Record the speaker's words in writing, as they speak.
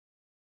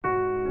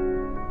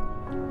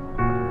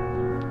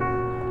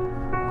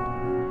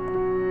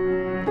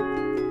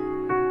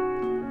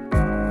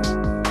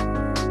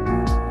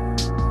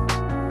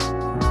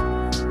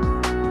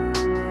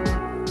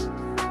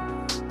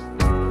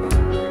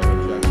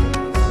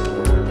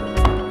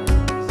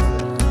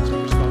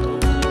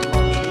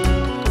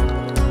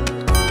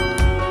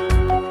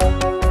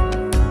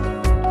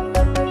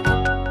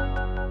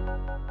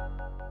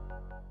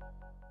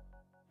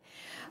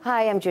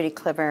I'm Judy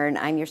Clibborn.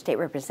 I'm your state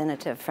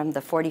representative from the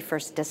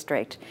 41st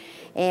District.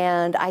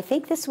 And I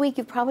think this week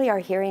you probably are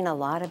hearing a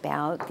lot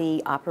about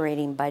the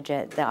operating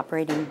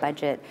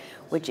budget,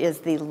 which is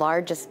the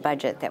largest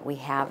budget that we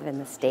have in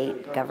the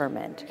state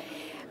government.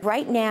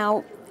 Right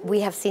now,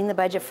 we have seen the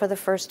budget for the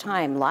first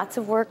time. Lots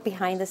of work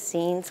behind the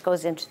scenes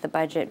goes into the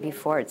budget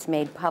before it's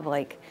made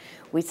public.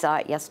 We saw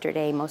it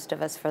yesterday, most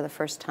of us, for the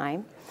first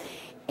time.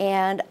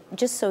 And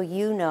just so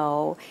you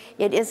know,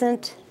 it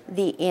isn't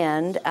the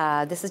end.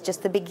 This is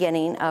just the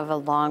beginning of a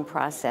long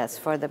process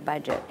for the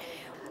budget.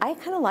 I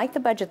kind of like the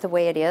budget the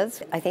way it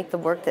is. I think the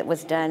work that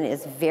was done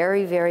is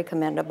very, very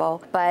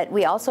commendable. But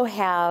we also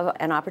have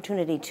an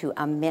opportunity to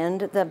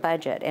amend the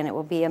budget, and it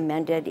will be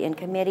amended in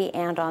committee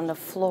and on the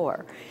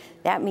floor.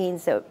 That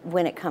means that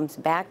when it comes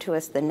back to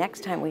us the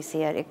next time we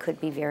see it, it could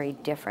be very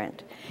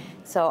different.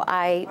 So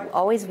I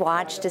always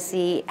watch to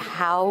see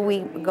how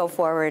we go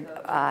forward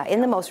in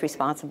the most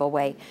responsible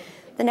way.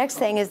 The next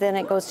thing is then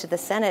it goes to the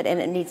Senate, and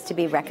it needs to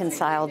be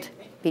reconciled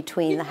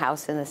between the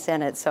House and the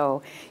Senate.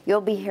 So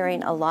you'll be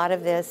hearing a lot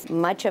of this.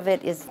 Much of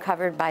it is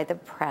covered by the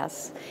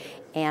press.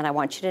 And I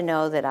want you to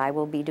know that I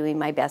will be doing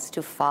my best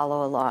to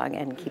follow along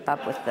and keep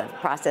up with the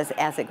process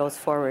as it goes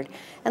forward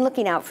and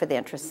looking out for the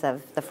interests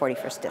of the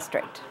 41st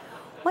District.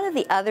 One of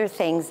the other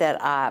things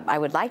that I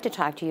would like to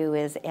talk to you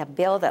is a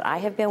bill that I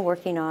have been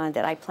working on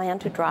that I plan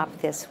to drop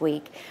this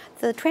week.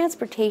 The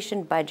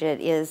transportation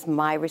budget is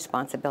my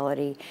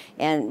responsibility,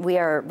 and we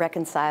are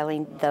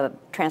reconciling the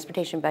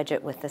transportation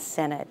budget with the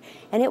Senate.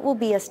 And it will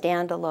be a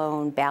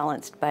standalone,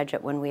 balanced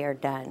budget when we are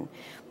done.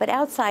 But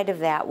outside of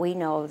that, we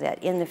know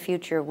that in the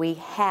future we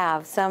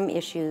have some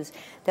issues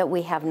that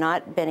we have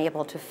not been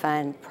able to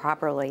fund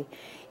properly.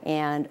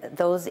 And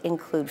those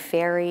include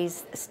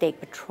ferries,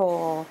 state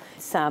patrol,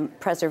 some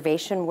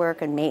preservation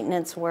work and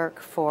maintenance work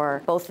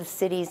for both the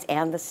cities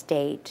and the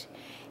state.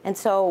 And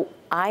so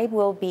I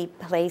will be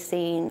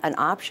placing an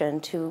option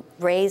to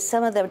raise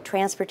some of the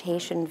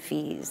transportation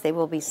fees. They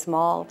will be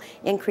small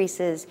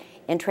increases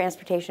in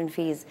transportation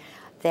fees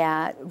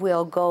that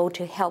will go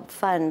to help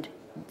fund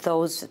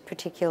those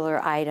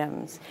particular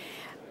items.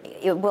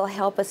 It will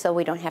help us so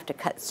we don't have to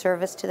cut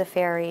service to the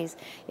ferries.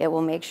 It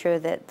will make sure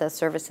that the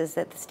services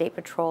that the State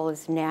Patrol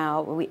is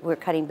now, we're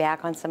cutting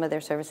back on some of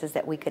their services,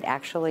 that we could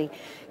actually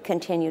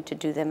continue to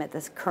do them at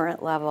this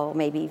current level,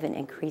 maybe even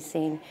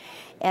increasing.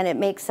 And it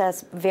makes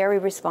us very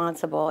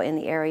responsible in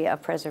the area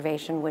of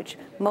preservation, which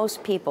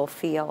most people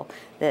feel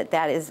that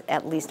that is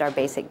at least our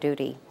basic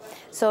duty.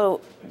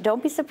 So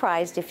don't be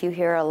surprised if you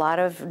hear a lot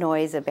of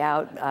noise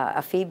about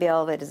a fee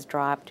bill that is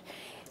dropped.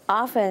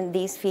 Often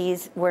these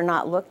fees were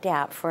not looked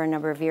at for a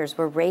number of years.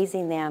 We're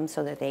raising them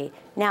so that they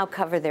now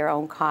cover their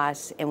own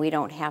costs, and we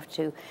don't have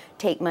to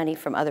take money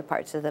from other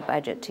parts of the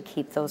budget to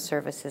keep those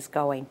services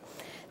going.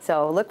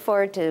 So look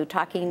forward to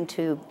talking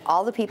to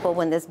all the people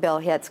when this bill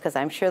hits, because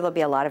I'm sure there'll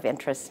be a lot of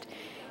interest.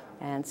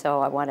 And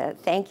so I want to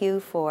thank you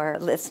for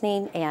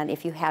listening, and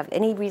if you have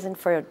any reason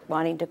for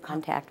wanting to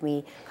contact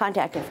me,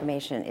 contact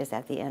information is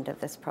at the end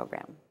of this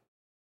program.